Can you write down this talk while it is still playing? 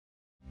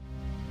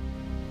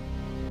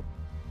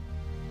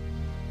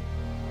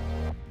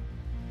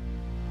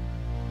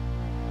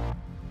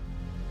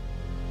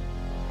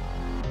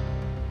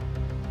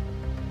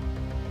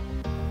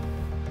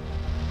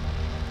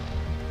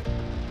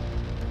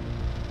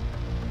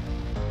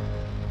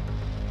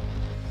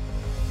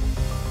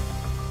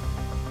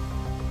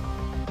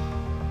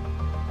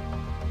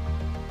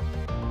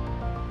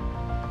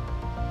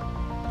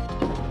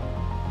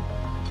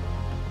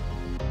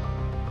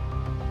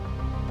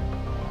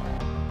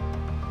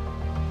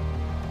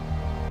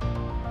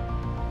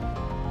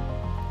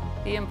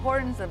The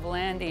importance of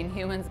landing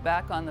humans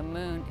back on the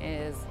moon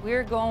is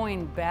we're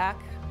going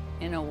back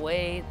in a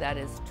way that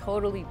is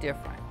totally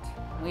different.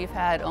 We've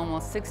had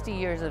almost 60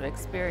 years of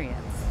experience,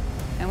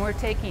 and we're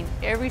taking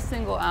every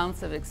single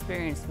ounce of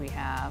experience we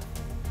have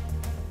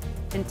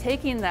and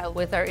taking that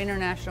with our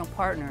international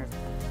partners,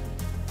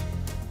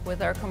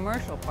 with our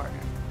commercial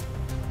partners.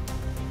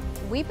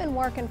 We've been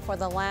working for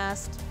the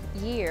last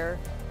year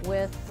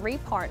with 3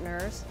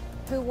 partners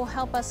who will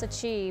help us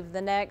achieve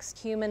the next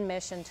human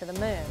mission to the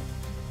moon,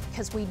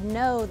 because we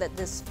know that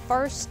this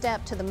first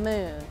step to the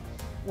moon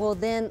will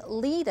then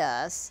lead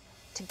us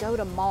to go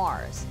to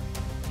Mars.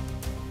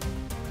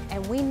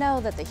 And we know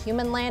that the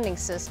human landing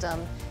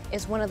system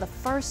is one of the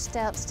first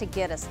steps to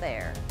get us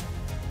there.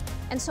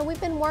 And so we've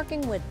been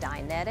working with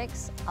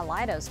Dynetics, a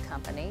Leidos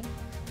company.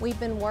 We've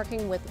been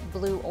working with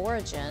Blue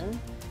Origin,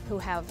 who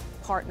have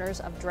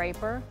partners of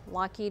Draper,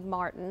 Lockheed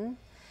Martin,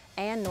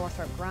 and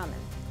Northrop Grumman.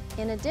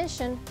 In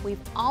addition, we've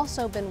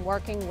also been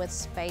working with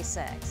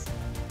SpaceX.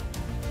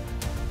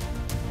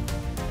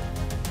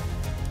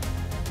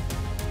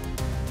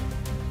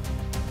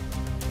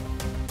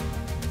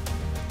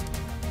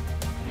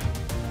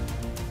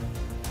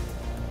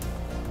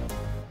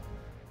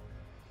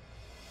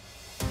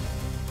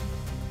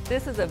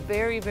 This is a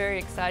very, very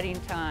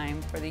exciting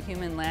time for the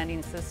Human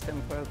Landing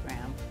System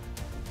program.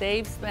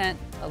 They've spent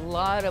a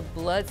lot of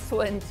blood,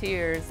 sweat, and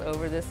tears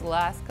over this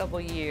last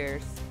couple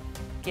years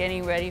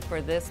getting ready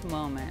for this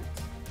moment.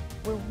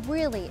 We're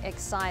really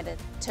excited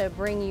to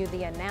bring you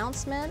the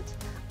announcement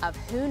of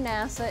who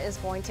NASA is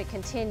going to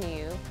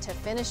continue to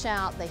finish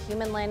out the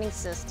human landing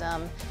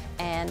system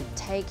and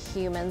take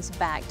humans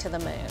back to the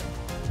moon.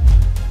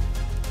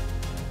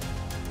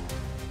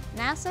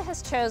 NASA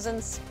has chosen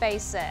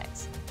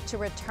SpaceX to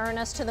return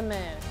us to the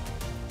moon.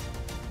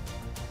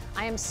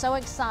 I am so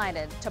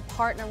excited to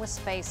partner with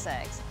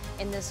SpaceX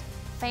in this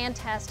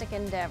fantastic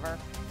endeavor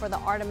for the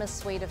Artemis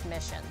suite of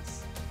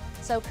missions.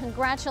 So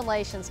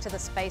congratulations to the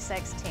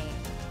SpaceX team.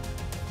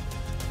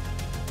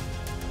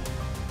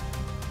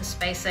 The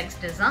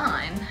SpaceX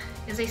design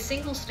is a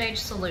single-stage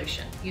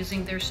solution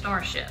using their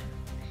Starship.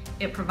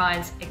 It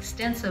provides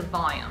extensive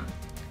volume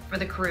for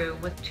the crew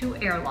with 2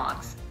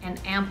 airlocks and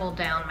ample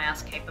down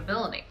mass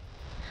capability.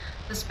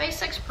 The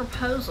SpaceX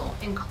proposal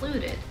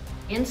included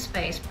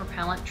in-space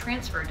propellant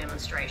transfer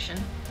demonstration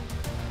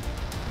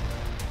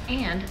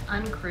and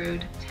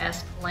uncrewed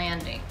test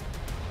landing.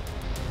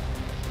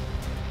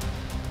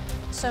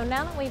 So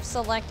now that we've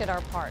selected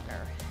our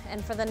partner,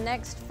 and for the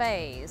next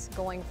phase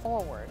going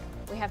forward,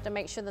 we have to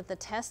make sure that the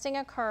testing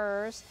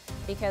occurs,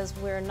 because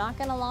we're not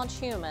going to launch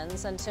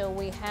humans until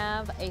we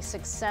have a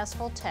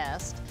successful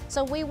test.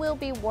 So we will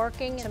be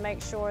working to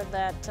make sure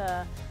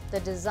that the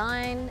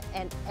design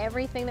and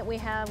everything that we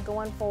have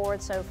going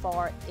forward so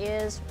far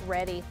is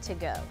ready to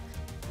go.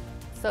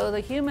 So the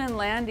human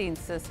landing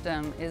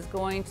system is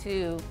going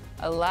to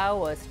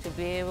allow us to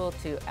be able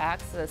to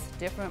access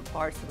different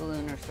parts of the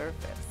lunar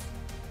surface.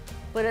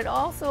 But it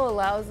also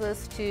allows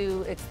us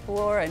to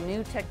explore a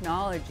new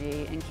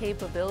technology and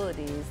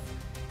capabilities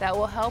that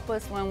will help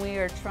us when we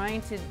are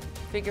trying to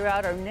figure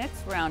out our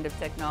next round of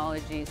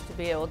technologies to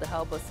be able to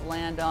help us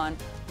land on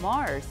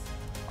Mars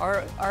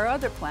or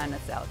other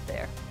planets out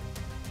there.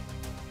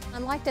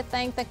 I'd like to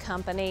thank the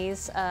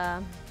companies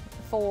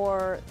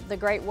for the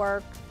great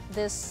work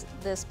this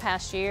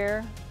past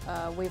year.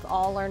 We've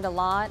all learned a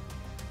lot.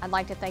 I'd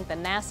like to thank the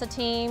NASA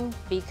team,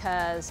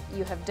 because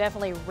you have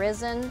definitely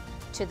risen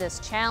to this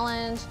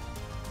challenge.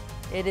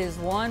 It is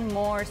one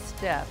more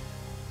step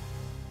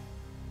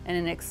and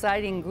an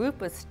exciting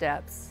group of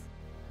steps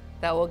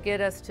that will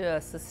get us to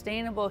a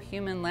sustainable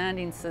human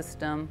landing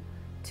system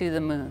to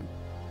the moon.